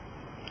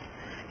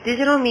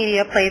Digital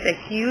media plays a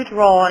huge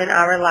role in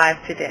our lives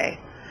today.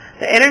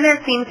 The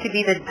internet seems to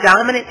be the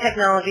dominant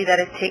technology that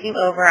is taking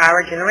over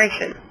our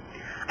generation.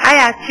 I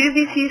asked two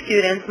VCU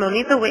students,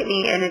 Monita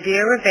Whitney and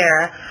Nadia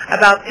Rivera,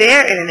 about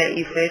their internet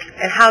usage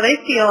and how they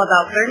feel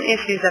about certain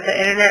issues that the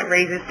internet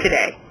raises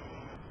today.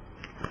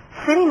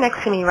 Sitting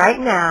next to me right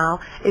now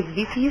is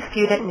VCU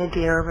student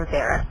Nadia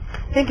Rivera.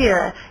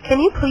 Nadia, can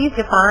you please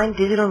define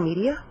digital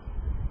media?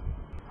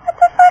 What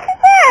the fuck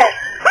is that?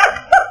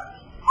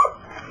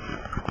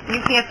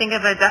 You can't think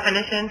of a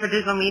definition for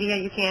digital media?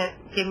 You can't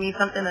give me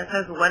something that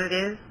says what it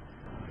is?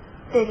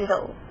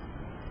 Digital.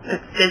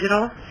 It's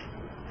digital?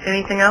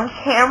 Anything else?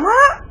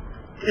 Camera?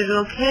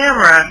 Digital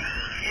camera.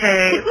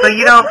 Okay, so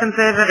you don't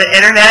consider the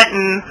internet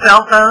and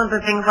cell phones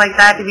and things like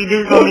that to be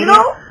digital media?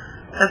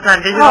 That's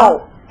not digital?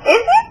 Oh. Is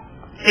it?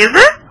 Is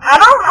it?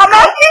 I'm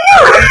asking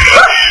you.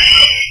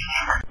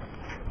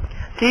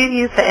 Do you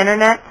use the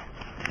internet?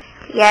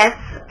 Yes,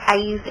 I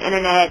use the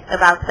internet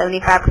about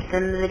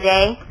 75% of the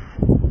day.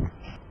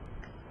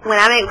 When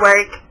I'm at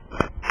work,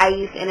 I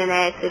use the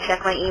internet to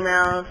check my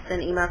emails,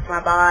 send emails to my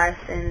boss,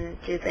 and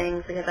do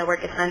things because I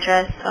work at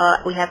SunTrust,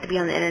 so we have to be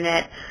on the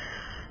internet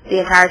the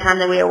entire time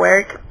that we're at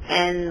work.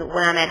 And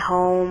when I'm at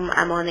home,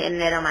 I'm on the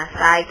internet on my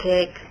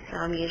sidekick, so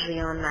I'm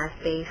usually on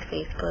MySpace,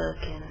 Facebook,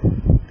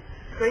 and...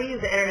 So you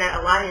use the internet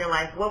a lot in your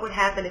life. What would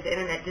happen if the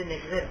internet didn't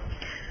exist?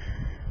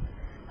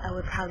 I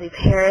would probably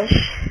perish.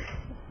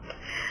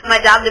 My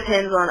job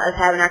depends on us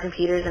having our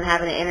computers and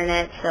having the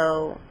internet,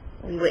 so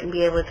we wouldn't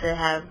be able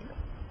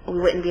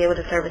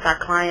to service our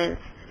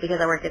clients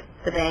because I work at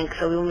the bank,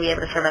 so we wouldn't be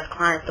able to service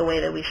clients the way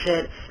that we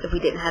should if we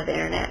didn't have the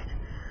internet.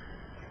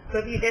 So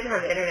if you didn't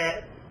have the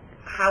internet,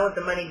 how would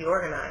the money be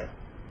organized?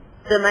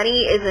 The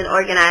money isn't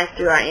organized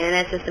through our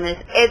internet system.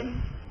 It's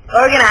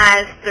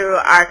organized through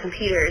our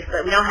computers,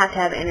 but we don't have to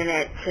have the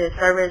internet to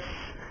service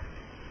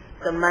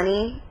the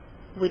money.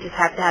 We just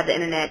have to have the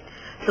internet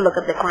to look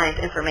up the client's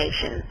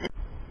information.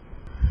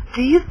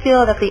 Do you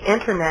feel that the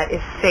internet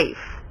is safe?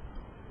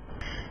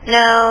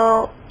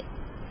 No.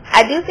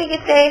 I do think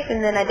it's safe,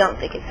 and then I don't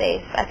think it's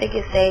safe. I think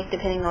it's safe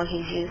depending on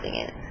who's using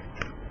it.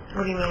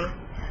 What do you mean?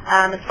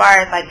 As far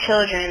as like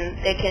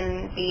children, they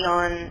can be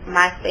on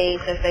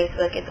MySpace or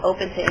Facebook. It's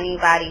open to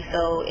anybody,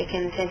 so it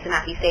can tend to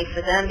not be safe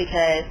for them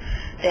because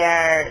there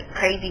are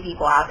crazy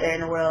people out there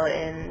in the world,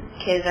 and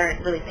kids aren't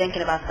really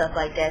thinking about stuff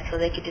like that, so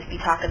they could just be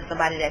talking to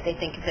somebody that they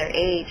think is their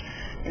age,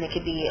 and it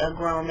could be a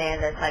grown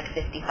man that's like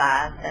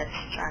 55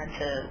 that's trying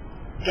to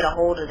get a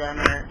hold of them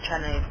or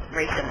trying to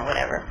rape them or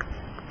whatever.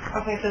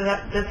 Okay, so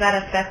does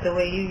that affect the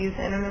way you use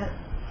the internet?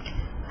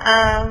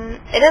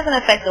 It doesn't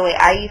affect the way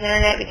I use the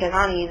internet because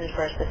I don't use it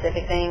for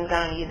specific things.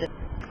 I don't use it.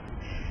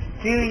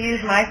 Do you use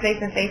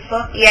MySpace and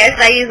Facebook? Yes,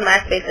 I use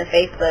MySpace and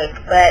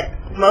Facebook,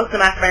 but most of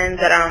my friends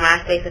that are on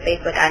MySpace and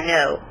Facebook I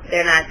know.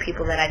 They're not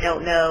people that I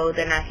don't know.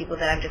 They're not people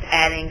that I'm just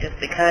adding just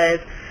because.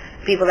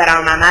 People that are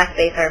on my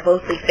MySpace are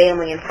mostly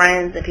family and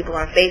friends, and people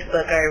on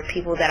Facebook are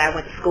people that I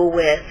went to school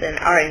with and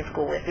are in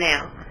school with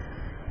now.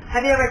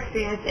 Have you ever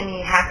experienced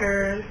any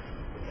hackers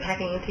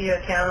hacking into your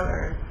account?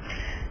 Or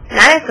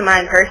not into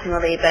mine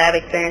personally, but I've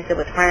experienced it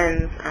with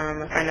friends.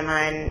 A friend of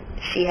mine,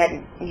 she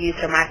hadn't used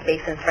her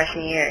MySpace since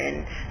freshman year,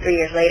 and 3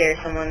 years later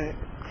someone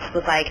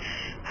was like,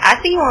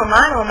 I see you on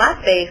mine on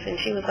MySpace, and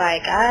she was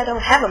like, I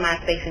don't have a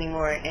MySpace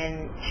anymore,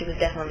 and she was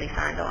definitely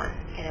signed on,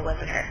 and it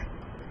wasn't her.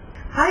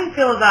 How do you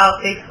feel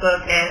about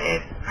Facebook and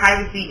its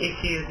privacy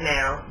issues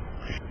now?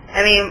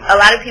 I mean, a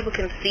lot of people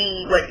can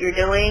see what you're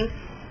doing,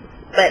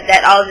 but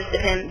that all just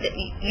depends.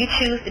 You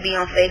choose to be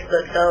on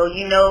Facebook, so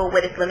you know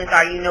what its limits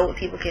are. You know what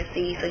people can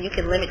see, so you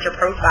can limit your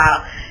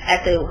profile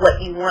as to what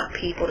you want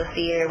people to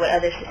see or what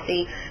others to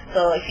see.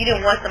 So if you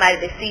didn't want somebody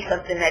to see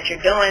something that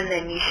you're doing,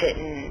 then you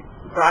shouldn't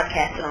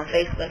broadcast it on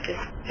Facebook. Because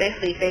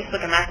basically,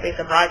 Facebook and MySpace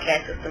are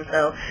broadcast systems,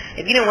 so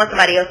if you didn't want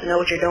somebody else to know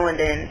what you're doing,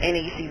 then ain't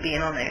no use you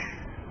being on there.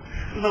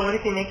 But what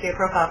if you make your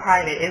profile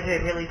private? Is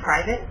it really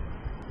private?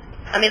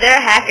 I mean, there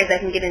are hackers that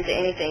can get into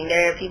anything.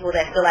 There are people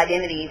that steal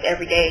identities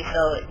every day,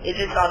 so it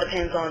just all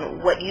depends on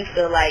what you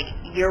feel like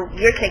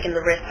you're taking the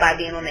risk by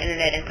being on the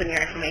internet and putting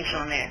your information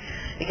on there.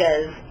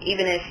 Because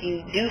even if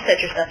you do set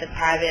your stuff as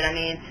private, I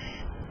mean,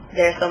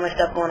 there's so much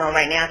stuff going on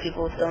right now.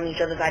 People stealing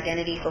each other's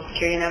identities, social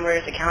security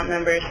numbers, account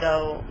numbers,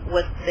 so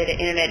what's the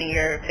internet in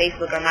your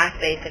Facebook or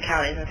MySpace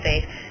account isn't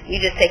safe.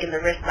 You're just taking the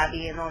risk by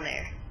being on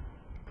there.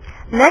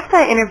 Next,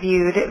 I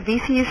interviewed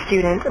VCU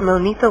student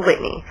Monita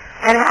Whitney,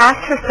 and I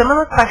asked her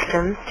similar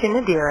questions to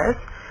Nadira's,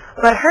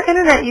 but her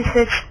internet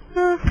usage is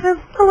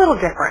a little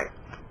different.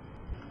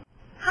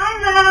 Hi,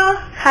 Mel.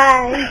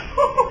 Hi.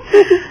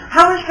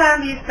 How much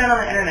time do you spend on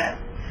the internet?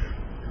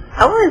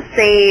 I would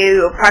say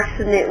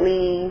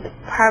approximately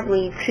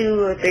probably 2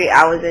 or 3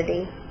 hours a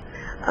day.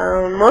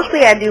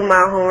 Mostly I do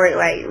my homework,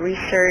 like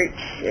research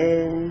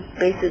and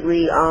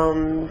basically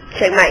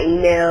check my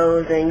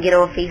emails and get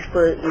on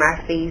Facebook,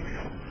 MySpace.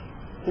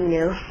 You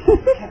know.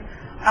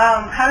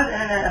 How does the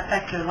internet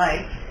affect your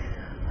life?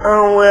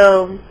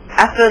 Well,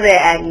 I feel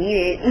that I need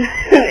it.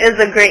 It's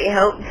a great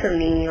help to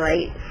me.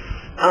 Like,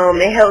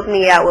 it helps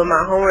me out with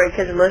my homework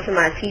because most of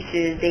my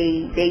teachers,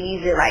 they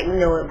use it like,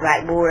 with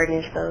Blackboard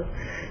and stuff.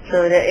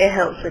 So it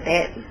helps with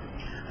that.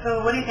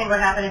 So what do you think would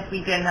happen if we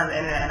didn't have the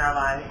internet in our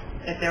lives?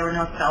 If there were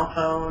no cell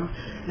phones,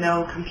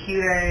 no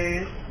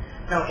computers,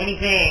 no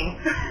anything?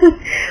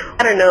 I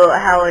don't know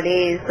how it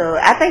is, so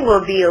I think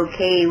we'll be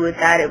okay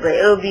without it, but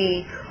it'll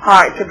be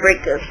hard to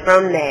break us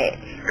from that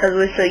because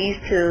we're so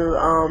used to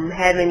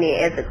having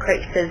it as a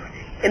crutch because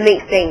it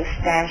makes things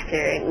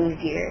faster and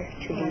easier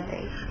to do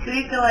things. Do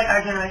you feel like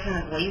our generation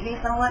is lazy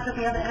somewhat because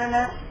we have the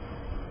internet?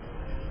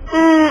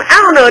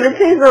 I don't know. It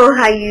depends on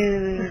how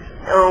you,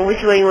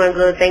 which way you want to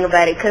go think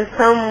about it. Because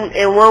some,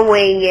 in one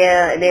way,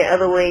 yeah, and then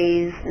other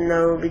ways,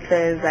 no.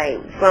 Because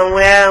from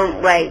where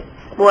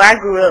I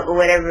grew up or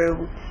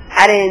whatever,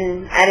 I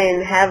didn't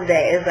have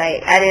that. It's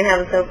like I didn't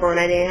have a cell phone.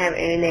 I didn't have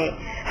internet.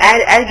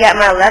 I got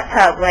my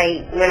laptop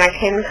when I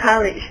came to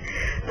college.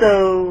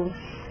 So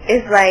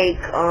it's like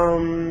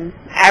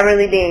I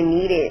really didn't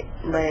need it.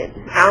 But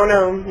I don't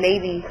know.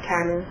 Maybe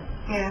kind of.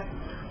 Yeah.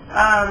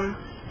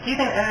 Do you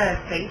think the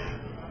internet is safe?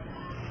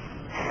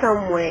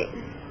 Somewhat.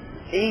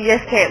 You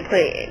just can't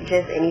put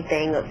just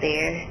anything up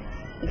there.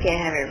 You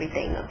can't have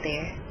everything up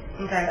there.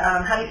 Okay.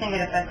 How do you think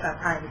it affects our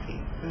privacy?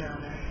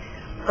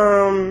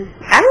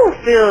 I don't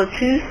feel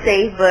too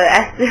safe, but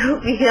I still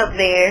be up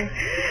there.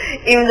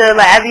 Even though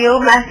I be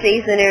on my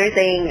face and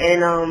everything,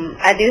 and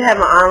I do have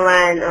an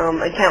online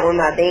account with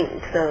my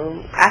bank,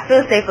 so I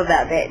feel safe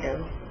about that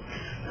though.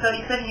 So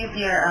you said you use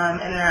your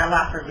internet a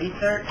lot for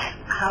research.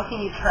 How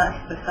can you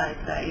trust the sites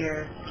that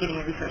you're getting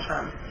your research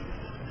from?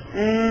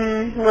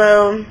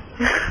 Well,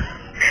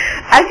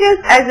 I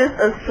just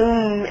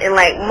assume, and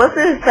most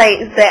of the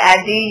sites that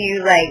I do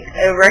use,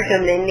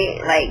 recommend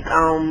it,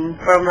 from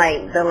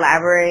the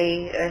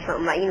library or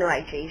something,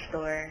 like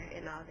JSTOR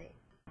and all that.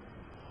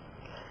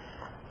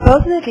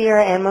 Both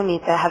Nadira and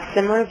Monita have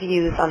similar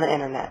views on the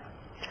internet,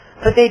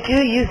 but they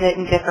do use it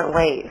in different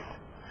ways.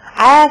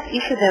 I asked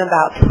each of them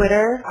about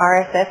Twitter,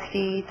 RSS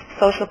feeds,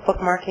 social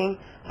bookmarking,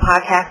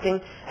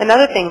 podcasting, and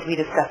other things we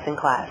discussed in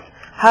class.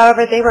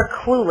 However, they were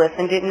clueless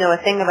and didn't know a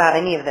thing about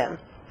any of them.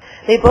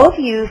 They both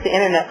use the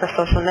internet for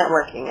social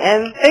networking,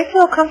 and they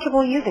feel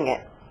comfortable using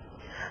it.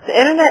 The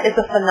internet is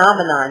a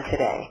phenomenon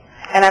today,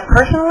 and I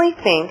personally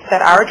think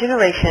that our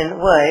generation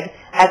would,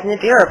 as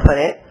Nadira put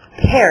it,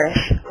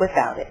 perish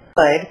without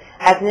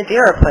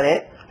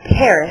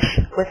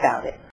it.